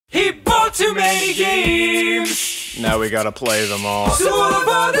too many games. Now we gotta play them all. So all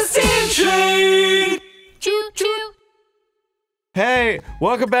aboard the Steam Train. Choo choo. Hey,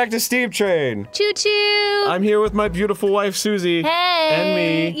 welcome back to Steam Train. Choo choo. I'm here with my beautiful wife Susie. Hey. And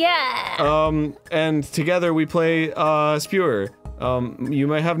me. Yeah. And together we play Spewer. You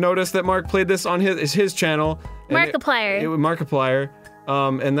might have noticed that Mark played this on his channel. Markiplier. Markiplier.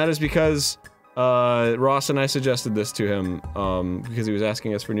 And that is because Ross and I suggested this to him because he was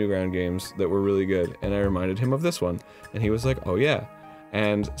asking us for Newground games that were really good, and I reminded him of this one, and he was like, "Oh yeah,"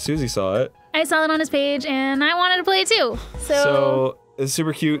 and Susie saw it. I saw it on his page, and I wanted to play it too. So it's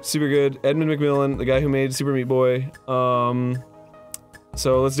super cute, super good. Edmund McMillan, the guy who made Super Meat Boy.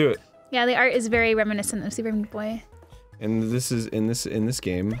 So let's do it. Yeah, the art is very reminiscent of Super Meat Boy. And this is in this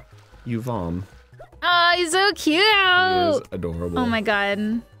game, you vom. Oh, he's so cute. He is adorable. Oh my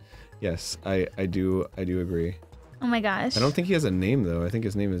god. Yes, I do agree. Oh my gosh. I don't think he has a name though. I think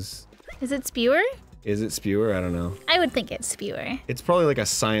his name is. Is it Spewer? Is it Spewer? I don't know. I would think it's Spewer. It's probably like a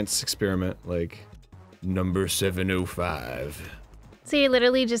science experiment, like number 705. So you're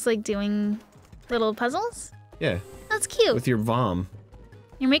literally just like doing little puzzles? Yeah. That's cute. With your vom.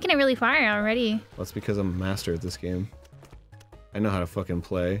 You're making it really far already. Well, that's because I'm a master at this game. I know how to fucking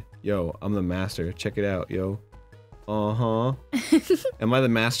play. Yo, I'm the master. Check it out, yo. Uh-huh. Am I the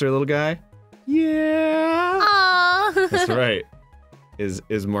master, little guy? Yeah. Aww. That's right.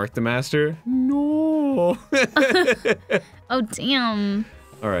 Is Mark the master? No. Oh damn.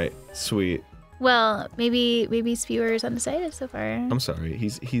 All right, sweet. Well, maybe Spewer is undecided so far. I'm sorry. He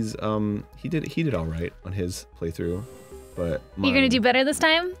did all right on his playthrough, but You're gonna do better this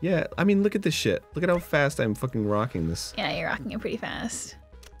time? Yeah, I mean, look at this shit. Look at how fast I'm fucking rocking this. Yeah, you're rocking it pretty fast.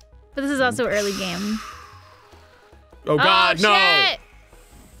 But this is also early game. Oh God, oh, no! Shit.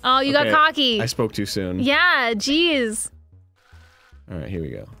 Oh, you got cocky. I spoke too soon. Yeah, jeez. All right, here we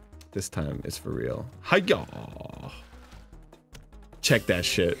go. This time it's for real. Hi-ya! Check that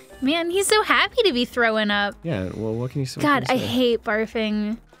shit. Man, he's so happy to be throwing up. Yeah, well, what can you say? God, I hate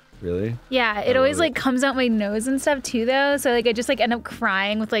barfing. Really? Yeah, it always like comes out my nose and stuff too though, so like I just like end up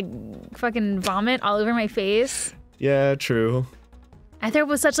crying with like fucking vomit all over my face. Yeah, true. I throw up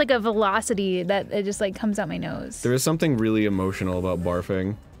with such like a velocity that it just like comes out my nose. There is something really emotional about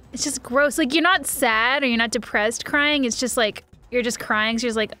barfing. It's just gross. Like you're not sad or you're not depressed crying, it's just like you're just crying, so you're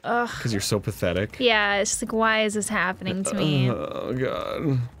just like, ugh. Because you're so pathetic. Yeah, it's just like, why is this happening to me? Oh,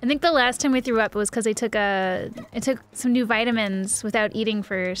 God. I think the last time I threw up was because I took some new vitamins without eating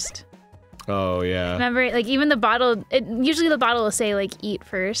first. Oh, yeah. Remember, like, even the bottle, usually the bottle will say, like, eat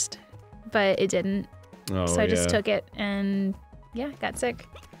first, but it didn't. Oh, so I just took it, and, yeah, got sick.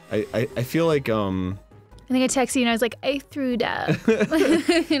 I feel like, I think I texted you and I was like, I threw up.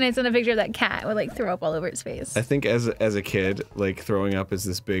 And I sent a picture of that cat with like throw up all over its face. I think as a kid, like throwing up is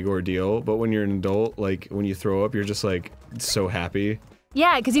this big ordeal, but when you're an adult, like when you throw up, you're just like so happy.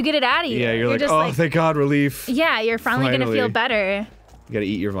 Yeah, because you get it out of you. Yeah, you're like, just, oh, thank God, relief. Yeah, you're finally gonna feel better. You gotta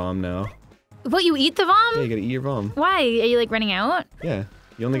eat your vom now. What, you eat the vom? Yeah, you gotta eat your vom. Why? Are you like running out? Yeah,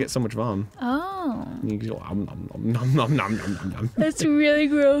 you only get so much vom. Oh. And you go, nom, nom, nom, nom, nom, nom, nom. That's really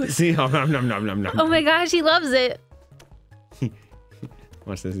gross. See, nom, nom, nom, nom, nom, nom. Oh my gosh, he loves it.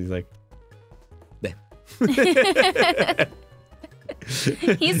 Watch this, he's like, bleh.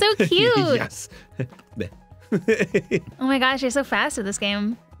 He's so cute. Yes. Oh my gosh, you're so fast at this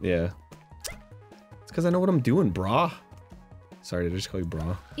game. Yeah. It's because I know what I'm doing, brah. Sorry, did I just call you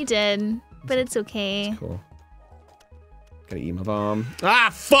brah? You did, but it's okay. That's cool. Gotta eat my bomb. Ah,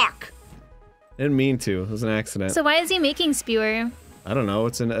 fuck! I didn't mean to. It was an accident. So why is he making Spewer? I don't know.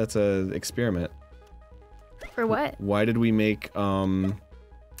 It's an experiment. For what? Why did we make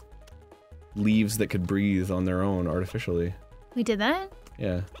leaves that could breathe on their own artificially? We did that?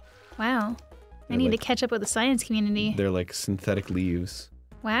 Yeah. Wow. I need to catch up with the science community. They're like synthetic leaves.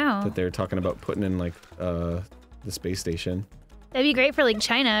 Wow. That they're talking about putting in like the space station. That'd be great for like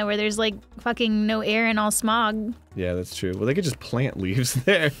China where there's like fucking no air and all smog. Yeah, that's true. Well, they could just plant leaves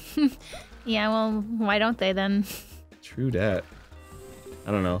there. Yeah, well, why don't they then? True that.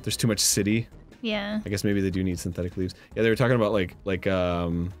 I don't know. There's too much city. Yeah. I guess maybe they do need synthetic leaves. Yeah, they were talking about like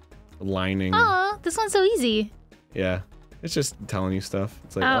lining. Oh, this one's so easy. Yeah. It's just telling you stuff.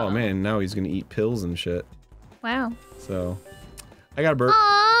 It's like, oh man, now he's gonna eat pills and shit. Wow. So, I got a burp.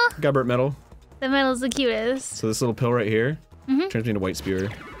 Aww. Got a burp medal. The medal's the cutest. So this little pill right here turns me into White Spewer.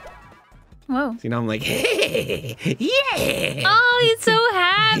 Whoa. See, now I'm like, hey, yeah. Oh, he's so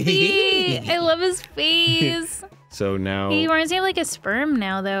happy. I love his face. So now... He reminds me of like a sperm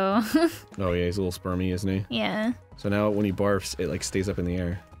now, though. Oh yeah, he's a little spermy, isn't he? Yeah. So now when he barfs, it like stays up in the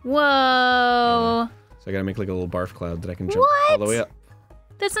air. Whoa. Yeah. So I gotta make like a little barf cloud that I can jump all the way up.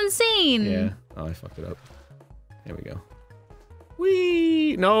 That's insane. Yeah. Oh, I fucked it up. There we go.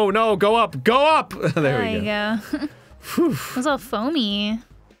 Whee! No, no, go up, go up! There we go. There you go. It was all foamy.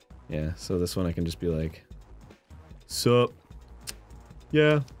 Yeah, so this one I can just be like, sup?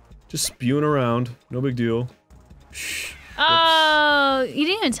 Yeah, just spewing around, no big deal. Shh. Oh, you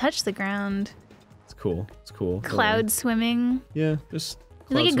didn't even touch the ground. It's cool, it's cool. Cloud swimming. Yeah, just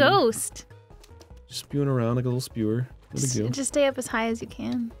You're like a ghost. Just spewing around like a little spewer. No big deal. Just stay up as high as you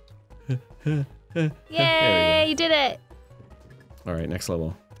can. Yay, you did it. Alright, next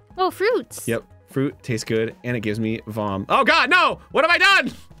level. Oh, fruits. Yep, fruit tastes good, and it gives me vom. Oh god, no! What have I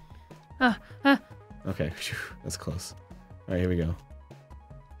done? Okay, phew, that's close. Alright, here we go.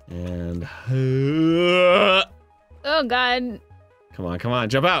 And... Oh god. Come on, come on,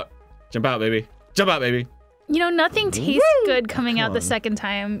 jump out! Jump out, baby. Jump out, baby. You know, nothing tastes good coming out the second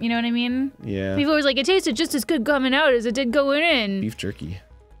time. You know what I mean? Yeah. People always like, it tasted just as good coming out as it did going in. Beef jerky.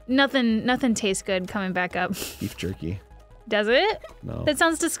 Nothing tastes good coming back up. Beef jerky. Does it? No. That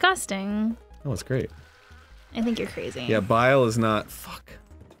sounds disgusting. Oh, it's great. I think you're crazy. Yeah, bile is not... Fuck.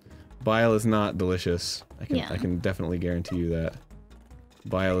 Bile is not delicious. I Yeah. can definitely guarantee you that.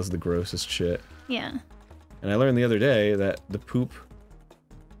 Bile is the grossest shit. Yeah. And I learned the other day that the poop...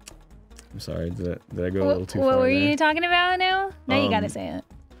 I'm sorry, did I go a little too far What were there? you talking about now? Now you gotta say it.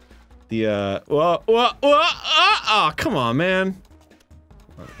 The, oh, come on, man.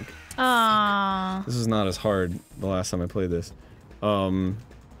 Aww. This is not as hard the last time I played this. The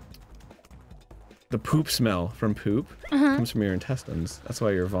poop smell from poop comes from your intestines. That's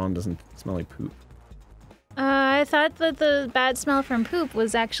why your vom doesn't smell like poop. I thought that the bad smell from poop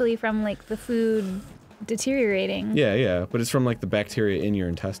was actually from, like, the food deteriorating. Yeah, yeah, but it's from, like, the bacteria in your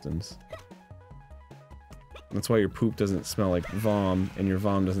intestines. That's why your poop doesn't smell like vom, and your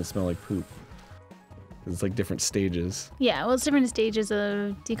vom doesn't smell like poop. 'Cause it's, like, different stages. Yeah, well, it's different stages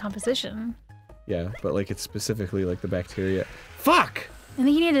of decomposition. Yeah, but, like, it's specifically, like, the bacteria. Fuck! I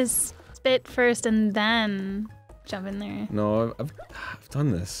think you need to spit first and then jump in there. No, I've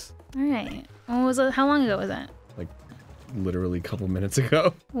done this. Alright. How long ago was that? Like, literally a couple minutes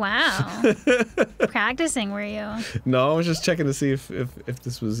ago. Wow. Practicing, were you? No, I was just checking to see if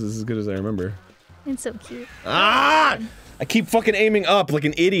this was as good as I remember. It's so cute. Ah! I keep fucking aiming up like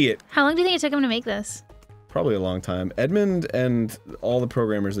an idiot. How long do you think it took him to make this? Probably a long time. Edmund and all the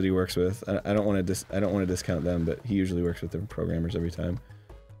programmers that he works with, I don't want to discount them, but he usually works with different programmers every time.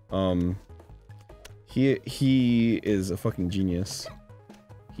 He is a fucking genius.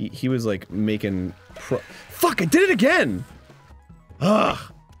 He was like making fuck, I did it again! Ugh!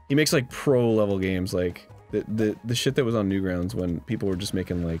 He makes like pro level games, like the shit that was on Newgrounds when people were just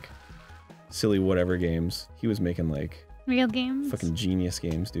making like silly whatever games. He was making like Real games? fucking genius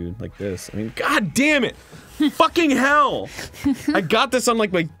games, dude. Like this. I mean, god damn it! Fucking hell! I got this on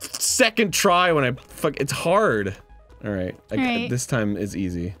like my second try when it's hard. Alright. This time is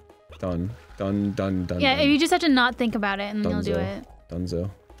easy. Done. Done. Yeah, you just have to not think about it and you'll do it.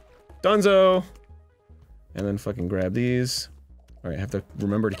 Dunzo! And then fucking grab these. Alright, I have to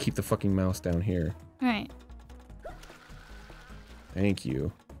remember to keep the fucking mouse down here. Alright. Thank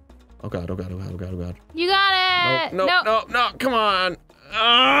you. Oh god, oh god, oh god, oh god, oh god. You got it! No, come on!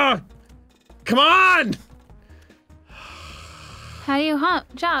 Come on! How do you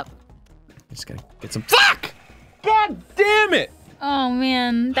jump? I just gotta get some- FUCK! God damn it! Oh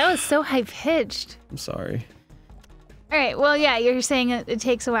man, that was so high-pitched. I'm sorry. Alright, well yeah, you're saying it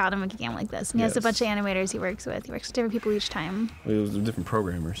takes a while to make a game like this. And he has a Yes. bunch of animators he works with. He works with different people each time. Those are different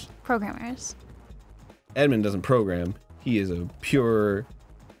programmers. Programmers. Edmund doesn't program. He is a pure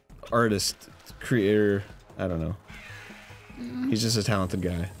artist, creator, I don't know. He's just a talented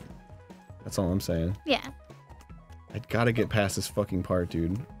guy. That's all I'm saying. Yeah. I gotta get past this fucking part,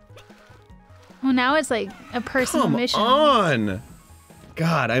 dude. Well, now it's like a personal mission. Come on!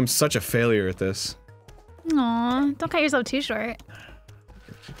 God, I'm such a failure at this. Aw, don't cut yourself too short.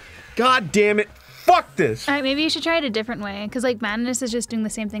 God damn it! Fuck this! Alright, maybe you should try it a different way. Because, like, madness is just doing the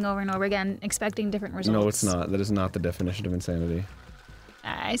same thing over and over again, expecting different results. No, it's not. That is not the definition of insanity.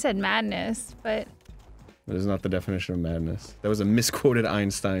 I said madness, but... That is not the definition of madness. That was a misquoted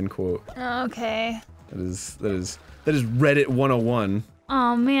Einstein quote. Okay. That is Reddit 101.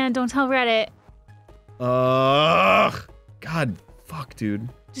 Oh man, don't tell Reddit. Ugh! God, fuck, dude.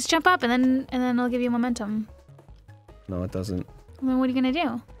 Just jump up and then it'll give you momentum. No, it doesn't. Then what are you gonna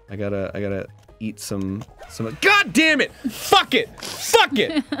do? I gotta eat some. God damn it! Fuck it! Fuck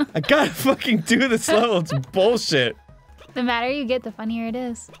it! I gotta fucking do this level. It's bullshit. The madder you get, the funnier it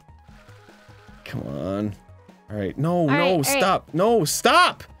is. Come on. All right. No, right, stop. No,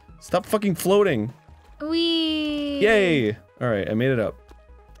 stop! Stop fucking floating. Wee. Yay! All right, I made it up.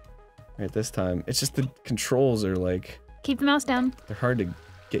 Right this time. It's just the controls are like... Keep the mouse down. They're hard to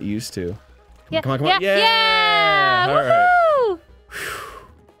get used to. Yeah. Come on, come yeah, on. Yeah! Yeah! All right.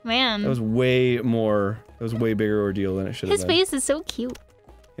 Woohoo! Man. That was way more... That was a way bigger ordeal than it should have His been. face is so cute.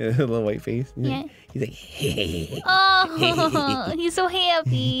 Yeah, a little white face. Yeah. He's like, hey. Oh, he's so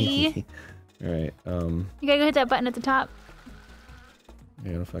happy. All right. You gotta go hit that button at the top.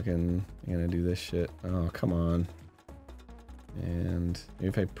 I'm gonna do this shit. Oh, come on. And maybe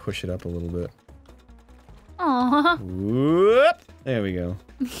if I push it up a little bit. Aww. Whoop! There we go.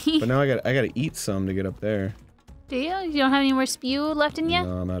 But now I gotta eat some to get up there. Do you? You don't have any more spew left in you?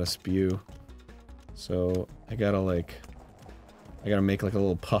 No, I'm out of spew. So I gotta make like a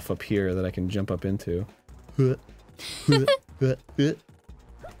little puff up here that I can jump up into. Come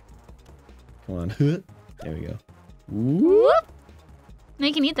on. There we go. Whoop! Now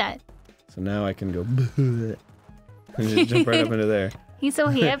you can eat that. So now I can go and just jump right up into there. He's so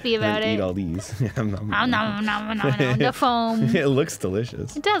happy about and it. eat all these. The foam. It looks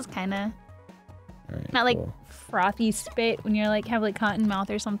delicious. It does, kinda. All right, Not like cool. frothy spit when you're like have like cotton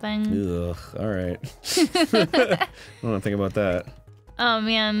mouth or something. Ugh. All right. I don't want to think about that. Oh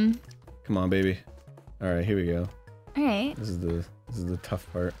man. Come on, baby. All right, here we go. All right. This is the tough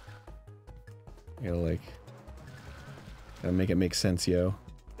part. I gotta make it make sense, yo.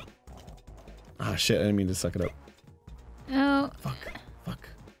 Ah, shit! I didn't mean to suck it up. Oh. Fuck.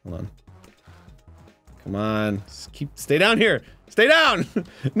 Hold on. Come on. Stay down here. Stay down.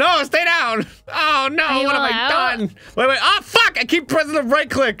 No, stay down. Oh no, what have I done? Wait. Oh fuck! I keep pressing the right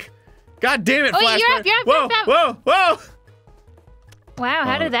click. God damn it, Flashback. You're up. Whoa. Wow,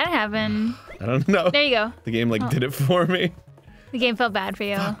 how did that happen? I don't know. There you go. The game did it for me. The game felt bad for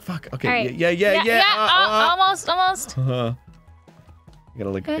you. Fuck. Okay. All right. Yeah. Almost. I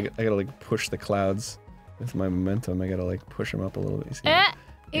gotta push the clouds with my momentum. I gotta push them up a little bit.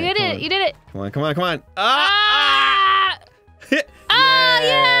 You did it. You did it. Come on. Ah!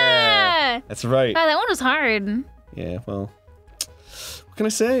 Yeah! That's right. Wow, that one was hard. Yeah. Well, what can I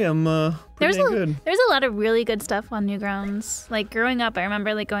say? I'm pretty good. There's a lot of really good stuff on Newgrounds. Like growing up, I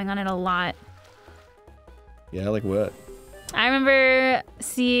remember like going on it a lot. Yeah. Like what? I remember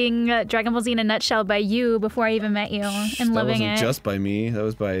seeing Dragon Ball Z in a Nutshell by you before I even met you and loving it. That wasn't just by me. That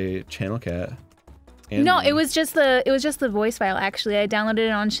was by Channel Cat. No, it was just the voice file actually. I downloaded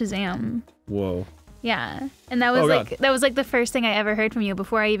it on Shazam. Whoa. Yeah. And that was like the first thing I ever heard from you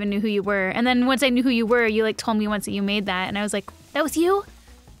before I even knew who you were. And then once I knew who you were, you like told me once that you made that and I was like, "That was you?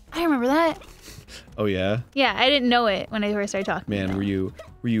 I remember that." Oh yeah? Yeah, I didn't know it when I first started talking. Man, were you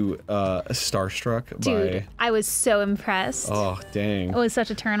starstruck by... Dude, I was so impressed. Oh, dang. It was such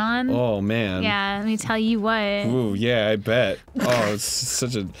a turn on. Oh, man. Yeah, let me tell you what. Ooh, yeah, I bet. Oh, it's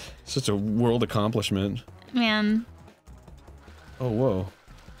such a world accomplishment. Man. Oh, whoa.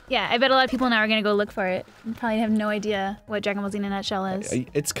 Yeah, I bet a lot of people now are gonna go look for it. Probably have no idea what Dragon Ball Z in a Nutshell is.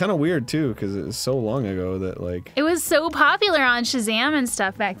 It's kind of weird too, because it was so long ago that like... It was so popular on Shazam and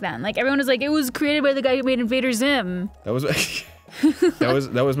stuff back then. Like everyone was like, it was created by the guy who made Invader Zim. That was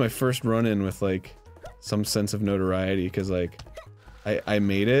that was my first run-in with like some sense of notoriety, because like I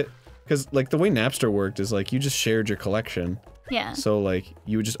made it, because like the way Napster worked is like you just shared your collection. Yeah. So like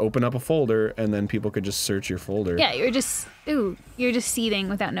you would just open up a folder and then people could just search your folder. Yeah, you're just seeding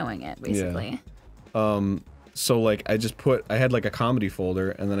without knowing it, basically. Yeah. So like I had like a comedy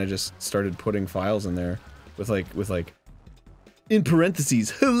folder and then I just started putting files in there with like in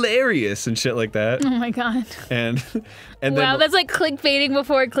parentheses hilarious and shit like that. Oh my god. And wow, then, that's like clickbaiting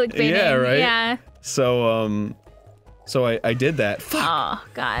before clickbaiting. Yeah, right? Yeah. So I did that. Fuck. Oh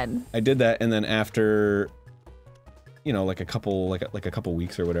god. I did that, and then after, you know, like a couple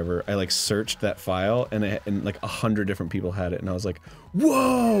weeks or whatever, I like searched that file, and like 100 different people had it, and I was like,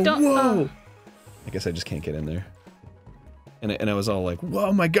 whoa, whoa. I guess I just can't get in there. And I was all like,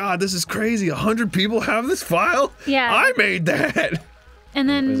 whoa, my god, this is crazy. 100 people have this file? Yeah. I made that. And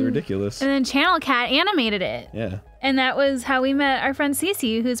then it was ridiculous. And then Channel Cat animated it. Yeah. And that was how we met our friend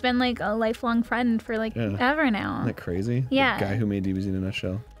Cece, who's been like a lifelong friend for like ever now. Isn't that crazy? Yeah. The guy who made DBZ in a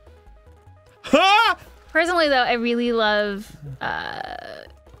Nutshell. Ha! Personally, though, I really love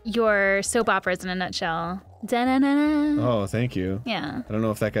your soap operas in a nutshell. Da-na-na-na. Oh, thank you. Yeah. I don't know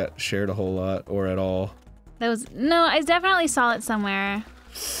if that got shared a whole lot or at all. No, I definitely saw it somewhere.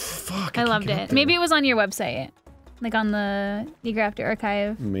 Fuck. I loved it. Maybe it was on your website, like on the Eager After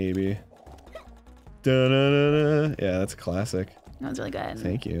Archive. Maybe. Da-na-na-na. Yeah, that's a classic. That was really good.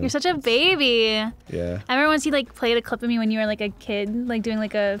 Thank you. You're such a baby. Yeah. I remember once you like played a clip of me when you were like a kid, like doing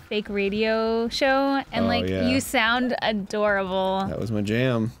like a fake radio show, and you sound adorable. That was my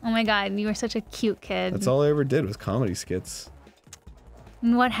jam. Oh my god, you were such a cute kid. That's all I ever did was comedy skits.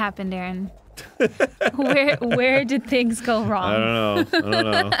 What happened, Aaron? Where did things go wrong? I don't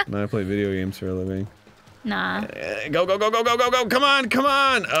know. Now I play video games for a living. Nah. Go, go, go, go, go, go, go. Come on, come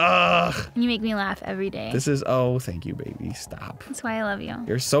on. Ugh. You make me laugh every day. This is, oh, thank you, baby. Stop. That's why I love you.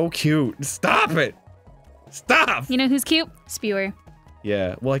 You're so cute. Stop it. Stop. You know who's cute? Spewer.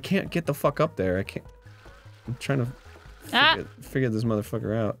 Yeah, well, I can't get the fuck up there. I can't. I'm trying to figure this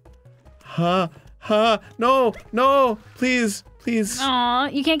motherfucker out. No, no, please, please. Aw,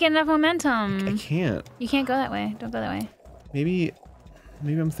 you can't get enough momentum. I can't. You can't go that way. Don't go that way. Maybe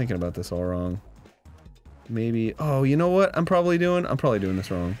I'm thinking about this all wrong. Maybe, oh, you know what I'm probably doing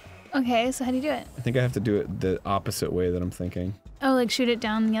this wrong. Okay, so how do you do it? I think I have to do it the opposite way that I'm thinking. Oh, like shoot it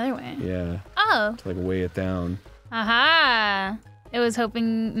down the other way? Yeah. Oh. To like weigh it down. Aha. It was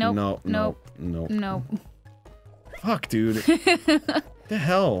hoping, nope. Nope. Fuck, dude. The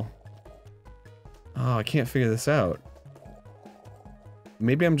hell? Oh, I can't figure this out.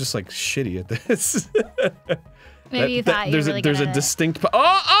 Maybe I'm just like shitty at this. Maybe you thought you were really good There's at a it. distinct.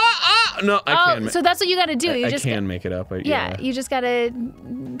 No, I can't. So that's what you gotta do. You I just can make it up. Yeah, you just gotta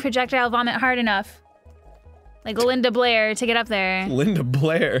projectile vomit hard enough. Like Linda Blair to get up there. Linda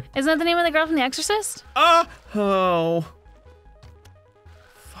Blair. Isn't that the name of the girl from The Exorcist? Oh.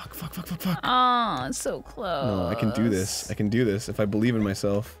 Fuck. Oh, so close. No, I can do this. I can do this if I believe in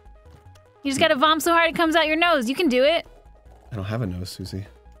myself. You just gotta vom so hard it comes out your nose. You can do it. I don't have a nose, Susie.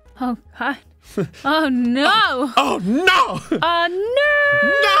 Oh, God. Oh, no. Oh, no!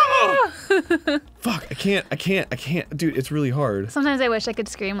 No! Fuck, I can't. Dude, it's really hard. Sometimes I wish I could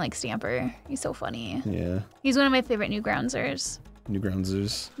scream like Stamper. He's so funny. Yeah. He's one of my favorite Newgroundsers.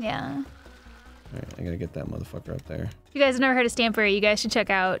 Newgroundsers. Yeah. Alright, I gotta get that motherfucker up there. If you guys have never heard of Stamper, you guys should check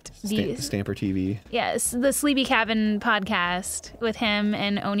out Stamper TV. Yes, the Sleepy Cabin podcast with him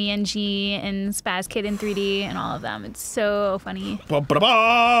and Oni NG and Spaz Kid in 3D and all of them. It's so funny. Come on,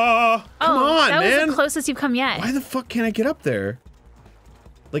 that man! was the closest you've come yet. Why the fuck can't I get up there?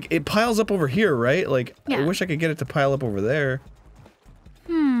 Like, it piles up over here, right? Like, Yeah. I wish I could get it to pile up over there.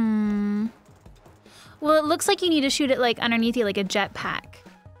 Well, it looks like you need to shoot it like underneath you like a jetpack.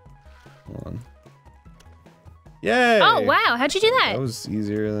 Hold on. Yay! Oh, wow. How'd you do that? That was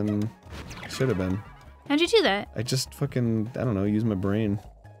easier than it should have been. How'd you do that? I just fucking, I don't know, use my brain.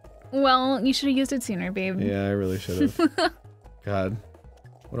 Well, you should have used it sooner, babe. Yeah, I really should have. God.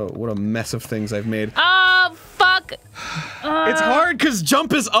 What a mess of things I've made. Oh, fuck! It's hard because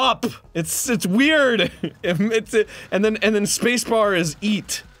jump is up. It's weird. And then spacebar is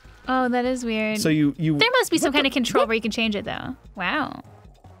eat. Oh, that is weird. So you There must be some kind of control where you can change it, though. Wow.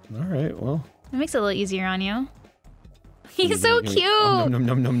 All right, well. It makes it a little easier on you. He's so cute. Nom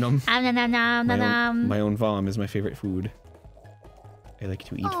nom nom nom. My own vom is my favorite food. I like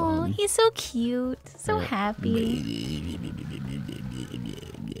to eat Oh, vom. he's so cute. So happy.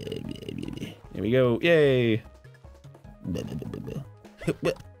 Here we go. Yay.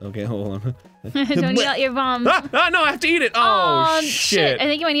 Okay, hold on. Don't eat out your vom. No, I have to eat it. Oh, shit. I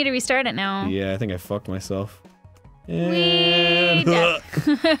think you might need to restart it now. Yeah, I think I fucked myself. Weed.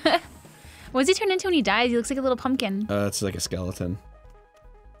 And What does he turn into when he dies? He looks like a little pumpkin. it's like a skeleton.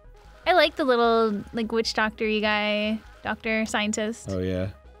 I like the little, like, witch doctor-y guy. Doctor, scientist. Oh, yeah.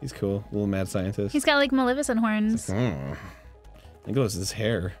 He's cool. Little mad scientist. He's got, like, Maleficent horns. I think it was his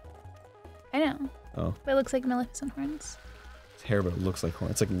hair. I know. Oh. But it looks like Maleficent horns. His hair, but it looks like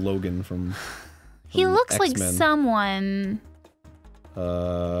horn. It's like Logan from He looks like X-Men. someone.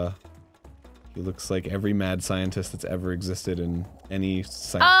 He looks like every mad scientist that's ever existed in any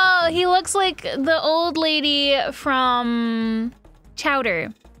science. Oh, he looks like the old lady from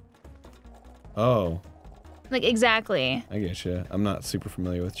Chowder. Oh. Like, exactly. I get you. I'm not super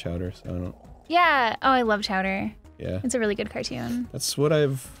familiar with Chowder, so I don't. Yeah. Oh, I love Chowder. Yeah. It's a really good cartoon. That's what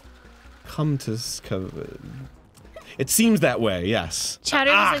I've come to discover. It seems that way, yes.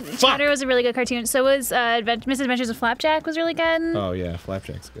 Chowder was a really good cartoon. So was Misadventures of Flapjack was really good. Oh yeah,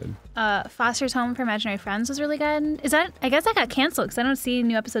 Flapjack's good. Foster's Home for Imaginary Friends was really good. Is that? I guess that got canceled because I don't see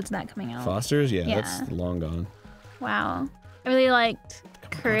new episodes of that coming out. Foster's, yeah, that's long gone. Wow. I really liked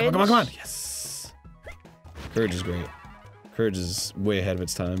Courage. Come on. Yes. Courage is great. Courage is way ahead of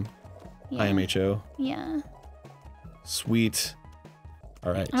its time. Yeah. IMHO. Yeah. Sweet.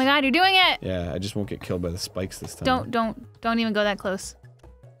 All right. Oh my God, you're doing it! Yeah, I just won't get killed by the spikes this time. Don't even go that close.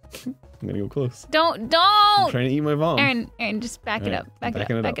 I'm gonna go close. Don't! I'm trying to eat my vom. Aaron, just back it up. Back it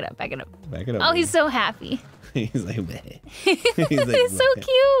up. Back it up. Back it up. Back it up. Oh, he's so happy. He's like, bleh. He's so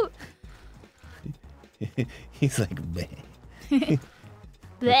cute. He's like, bleh.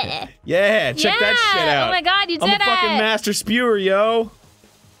 Bleh. Yeah, check that shit out. Oh my God, you did it! I'm a fucking master spewer, yo.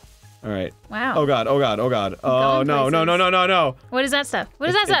 All right. Wow. Oh god. Oh god. Oh god. Oh no. No. No. No. No. No. What is that stuff? What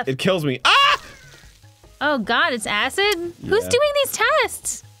is that stuff? It kills me. Ah! Oh god, it's acid? Yeah. Who's doing these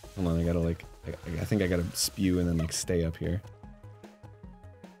tests? Hold on. I gotta like. I think I gotta spew and then like stay up here.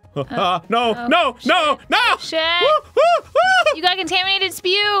 No! Oh, No! shit. No! No! Shit. Woo, woo, woo. You got contaminated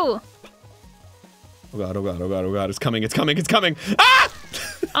spew. Oh god. Oh god. Oh god. Oh god. It's coming. It's coming. It's coming. Ah!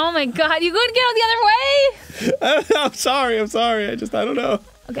 Oh my god, you couldn't get out the other way? I'm sorry. I'm sorry. I don't know.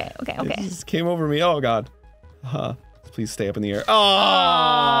 Okay. It just came over me. Oh god. Please stay up in the air.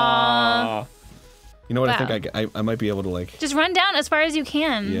 Oh. You know what? Wow. I think I might be able to like. Just run down as far as you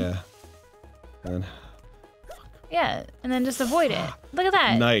can. Yeah. And Yeah, and then just avoid it. Look at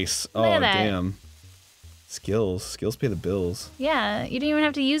that. nice. Oh Look at that. damn. Skills pay the bills. Yeah, you didn't even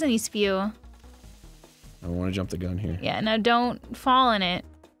have to use any spew. I don't want to jump the gun here. Yeah, now don't fall in it.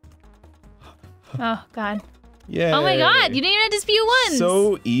 Oh god. Yeah. Oh my god, you didn't even have to spew once.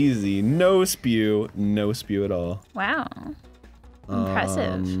 So easy. No spew at all. Wow.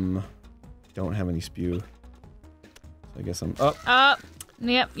 Impressive. Don't have any spew. So I guess I'm up. Oh,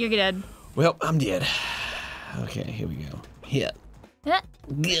 yep, you're dead. Well, I'm dead. Okay, here we go. Yeah. Yeah.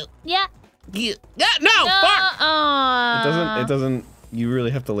 Yeah. Yeah. No! Fuck! Aw. It doesn't. You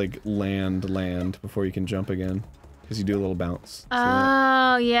really have to like land before you can jump again, because you do a little bounce. See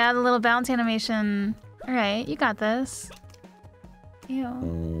that? Oh, yeah, the little bounce animation. All right, you got this.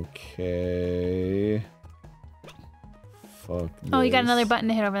 Ew. Okay. Fuck. Oh, you got this. another button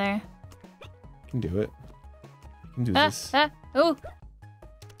to hit over there. Can do it. Can do this. Ooh.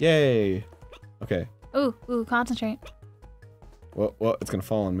 Yay. Okay. Ooh, concentrate. Well, it's gonna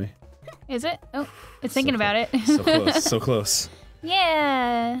fall on me. Is it? Oh, it's thinking about it. So close. So close.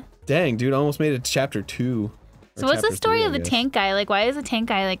 Yeah. Dang, dude, I almost made it to chapter 2. So what's the story of the tank guy? Like, why is the tank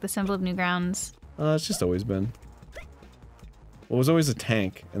guy like the symbol of Newgrounds? It's just always been. Well, it was always a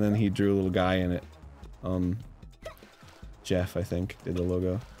tank, and then he drew a little guy in it. Jeff, I think, did the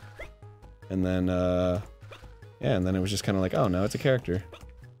logo. And then, yeah, and then it was just kind of like, oh, now it's a character.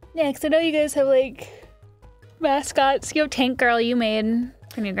 Yeah, because I know you guys have, like, mascots. You have Tank Girl you made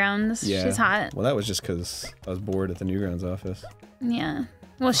for Newgrounds. Yeah. She's hot. Well, that was just because I was bored at the Newgrounds office. Yeah.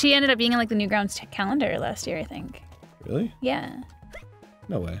 Well, she ended up being in, like, the Newgrounds calendar last year, I think. Really? Yeah.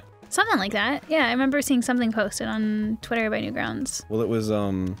 No way. Something like that. Yeah, I remember seeing something posted on Twitter by Newgrounds. Well, it was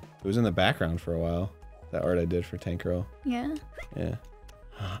in the background for a while. That art I did for Tank Girl. Yeah. Yeah.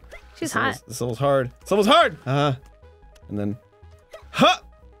 She's hot. This level's hard. This level's hard! And then... Huh!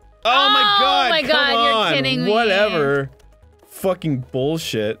 Oh my god, you're kidding me. Whatever. Fucking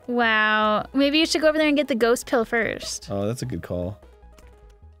bullshit. Wow. Maybe you should go over there and get the ghost pill first. Oh, that's a good call.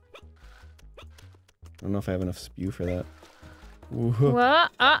 I don't know if I have enough spew for that. Whoa.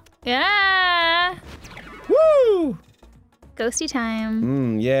 Oh, yeah. Woo! Ghosty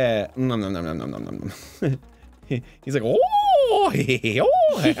time. Yeah. Nom, nom, nom, nom, nom, nom, nom. He's like, oh, oh.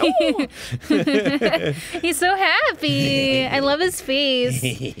 He's so happy. I love his face.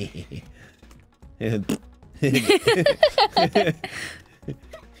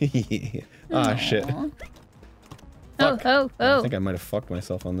 Ah, shit. Fuck. Oh. I think I might have fucked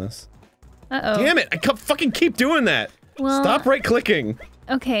myself on this. Uh-oh. Damn it! I fucking keep doing that! Well, Stop right-clicking!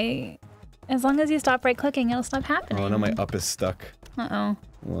 Okay. As long as you stop right-clicking, it'll stop happening. Oh, now my up is stuck. Uh-oh.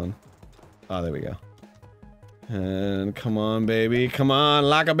 Hold on. Oh, there we go. And come on, baby. Come on.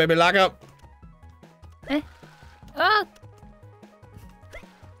 Lock up, baby. Lock up. Oh.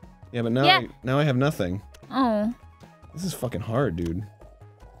 Yeah, but now, now I have nothing. Oh. This is fucking hard, dude.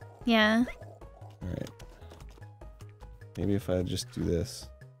 Yeah. Alright. Maybe if I just do this.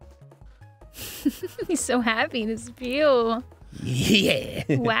 He's so happy to spew. Yeah.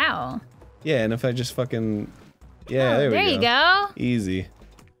 Wow. Yeah, and if I just fucking... Yeah, there we go. There you go. Easy.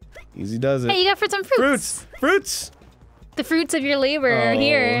 Easy does it. Hey, you got some fruits. Fruits! The fruits of your labor are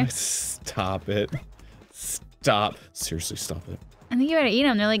here. Stop it. Stop. Seriously, stop it. I think you gotta eat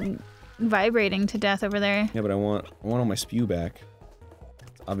them. They're like vibrating to death over there. Yeah, but I want all my spew back.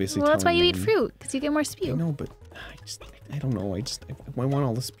 It's obviously. Well, that's why you eat me. fruit, because you get more spew. I know, but I don't know. I want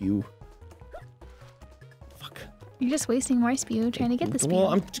all the spew. Fuck. You're just wasting more spew trying to get the spew. Well,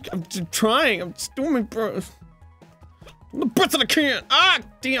 I'm trying. I'm just doing my best. The best that I can. Ah,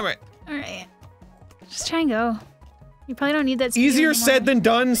 damn it. All right. Just try and go. You probably don't need that spew Easier anymore. said than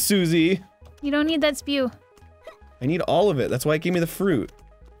done, Susie. You don't need that spew. I need all of it. That's why it gave me the fruit.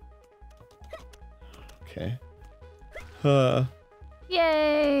 Okay.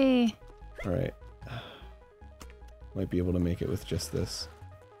 Yay! All right. Might be able to make it with just this.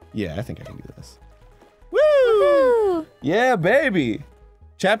 Yeah, I think I can do this. Woo! Woo! Yeah, baby.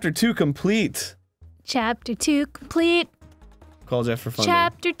 Chapter 2 complete. Chapter 2 complete. Call Jeff for funding.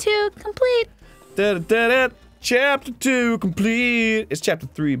 Chapter 2 complete. Chapter 2 complete. It's chapter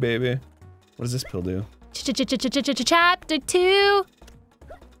 3, baby. What does this pill do? Chapter 2.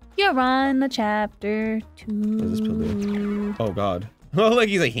 You're on the chapter 2. What does this pill do? Oh God. Oh, like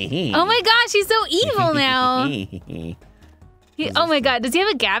he's like. Oh my gosh, he's so evil now. Oh my God, does he have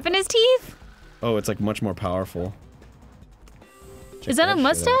a gap in his teeth? Oh, it's like much more powerful. Is that a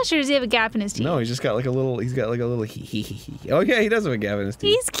mustache or does he have a gap in his teeth? No, he's just got like a little. He's got like a little. Oh yeah, he does have a gap in his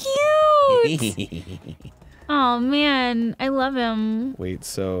teeth. He's cute. Oh man, I love him. Wait,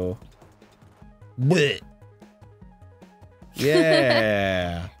 so.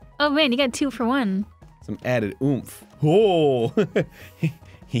 Yeah. Oh man, you got 2 for 1. Some added oomph. Oh.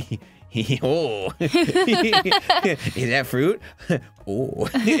 Oh. Is that fruit? Oh.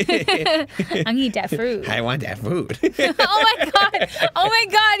 I'm gonna eat that fruit. I want that fruit. Oh my God. Oh my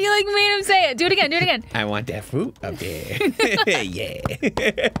God, you like made him say it. Do it again, do it again. I want that fruit up there. Yeah.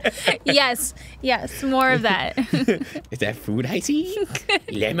 Yes, yes, more of that. Is that fruit I see?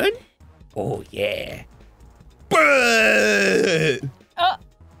 Lemon? Oh yeah.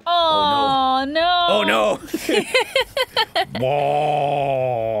 Oh no. Oh no. Whoa.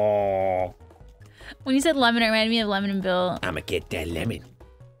 When you said lemon, it reminded me of Lemon and Bill. I'ma get that lemon.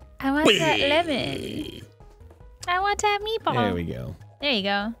 I want that lemon. I want that meatball. There we go. There you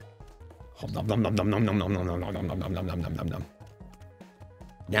go.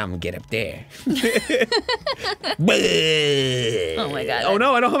 Now I'm gonna get up there. Oh my God. Oh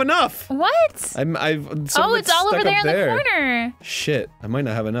no, I don't have enough. What? I've. Oh, it's all over there in the corner. Shit, I might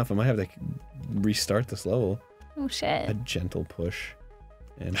not have enough. I might have to restart this level. Oh shit. A gentle push,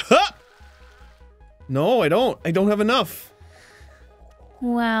 and ha! No, I don't. I don't have enough.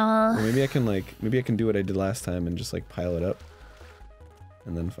 Well. Or maybe I can do what I did last time and just like pile it up,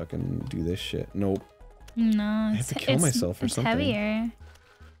 and then fucking do this shit. Nope. No, I have to kill myself or something. It's heavier.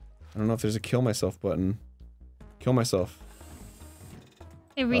 I don't know if there's a kill myself button. Kill myself.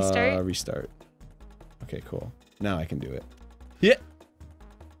 Hey, restart? Restart. Okay, cool. Now I can do it. Yeah.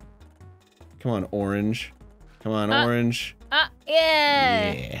 Come on, orange. Come on, orange. Yeah.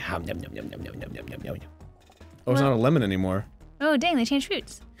 Yeah. Oh, it's not a lemon anymore. Oh, dang, they changed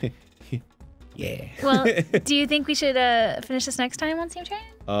fruits. Yeah. Well, do you think we should finish this next time on Team Train?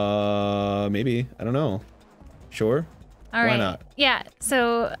 Maybe. I don't know. Sure. All right. Why not? Yeah,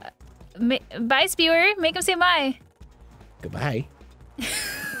 so bye, Spewer. Make him say bye. Goodbye.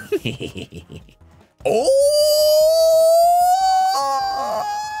 Oh!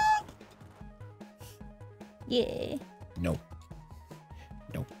 Yeah. No.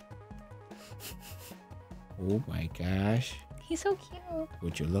 No. Oh my gosh. He's so cute.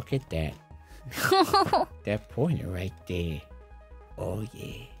 Would you look at that? That pointer right there. Oh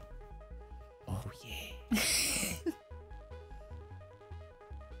yeah. Oh yeah.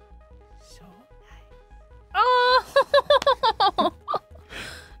 So nice. Oh.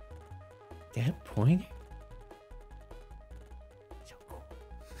 That pointer? So cool.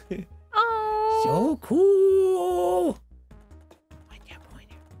 Oh. So cool. Want that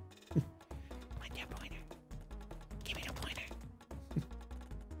pointer? Want that pointer? Give me the pointer.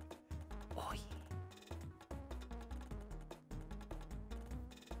 Oh yeah.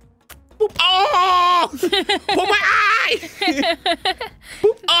 Boop. Oh! Pull my eye!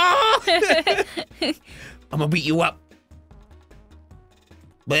 Boop. Oh! I'm gonna beat you up.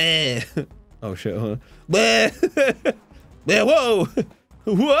 Bleh. Oh shit, huh? Bleh. Bleh, whoa!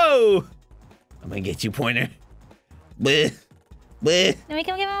 Whoa! I'm gonna get you, pointer. Bleh. Bleh. Then we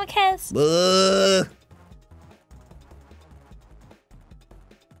can give him a kiss. Bleh.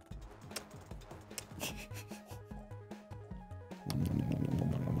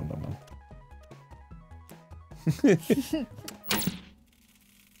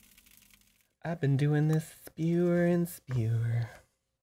 I've been doing this spewer and spewer.